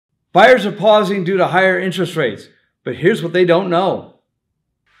Buyers are pausing due to higher interest rates, but here's what they don't know.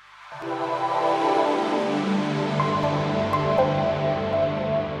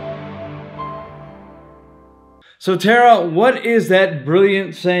 So Tara, what is that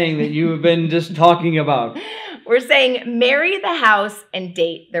brilliant saying that you have been just talking about? We're saying marry the house and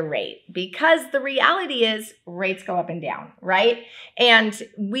date the rate, because the reality is rates go up and down, right? And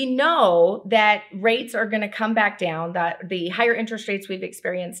we know that rates are going to come back down, that the higher interest rates we've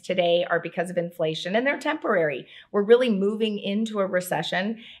experienced today are because of inflation, and they're temporary. We're really moving into a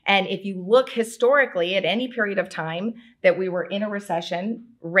recession. And if you look historically at any period of time that we were in a recession,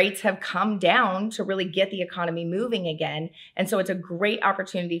 rates have come down to really get the economy moving again. And so it's a great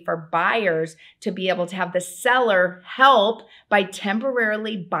opportunity for buyers to be able to have the seller help by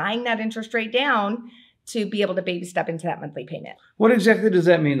temporarily buying that interest rate down to be able to baby step into that monthly payment. What exactly does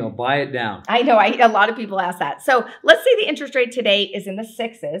that mean, though? Buy it down. I know, a lot of people ask that. So let's say the interest rate today is in the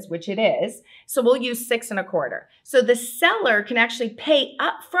 6s, which it is. So we'll use 6 1/4. So the seller can actually pay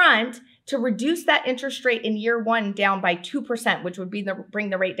up front to reduce that interest rate in year 1 down by 2%, which would be bring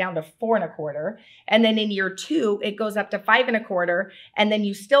the rate down to 4 1/4. And then in year 2, it goes up to 5 1/4. And then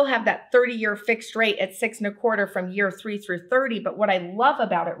you still have that 30-year fixed rate at 6 1/4 from year 3 through 30. But what I love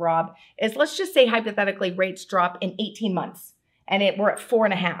about it, Rob, is let's just say hypothetically rates drop in 18 months and we're at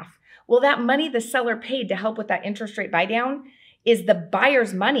 4.5. Well, that money the seller paid to help with that interest rate buy down is the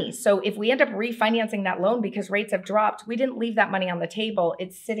buyer's money. So if we end up refinancing that loan because rates have dropped, we didn't leave that money on the table.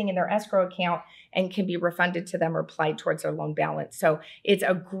 It's sitting in their escrow account and can be refunded to them or applied towards their loan balance. So it's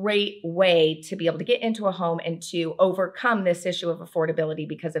a great way to be able to get into a home and to overcome this issue of affordability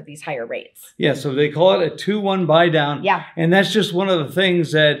because of these higher rates. Yeah, so they call it a 2-1 buy down. Yeah. And that's just one of the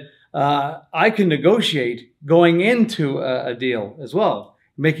things that I can negotiate going into a deal as well,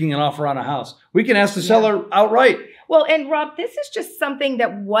 making an offer on a house. We can ask the seller outright. Well, and Rob, this is just something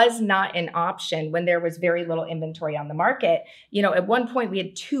that was not an option when there was very little inventory on the market. You know, at one point we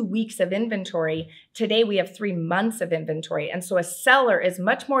had 2 weeks of inventory. Today we have 3 months of inventory. And so a seller is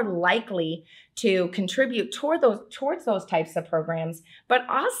much more likely to contribute towards those types of programs, but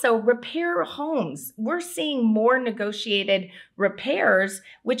also repair homes. We're seeing more negotiated repairs,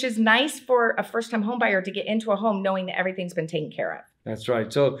 which is nice for a first-time home buyer to get into a home knowing that everything's been taken care of. That's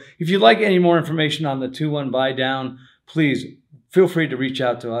right. So if you'd like any more information on the 2-1 buy down, please feel free to reach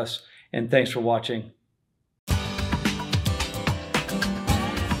out to us. And thanks for watching.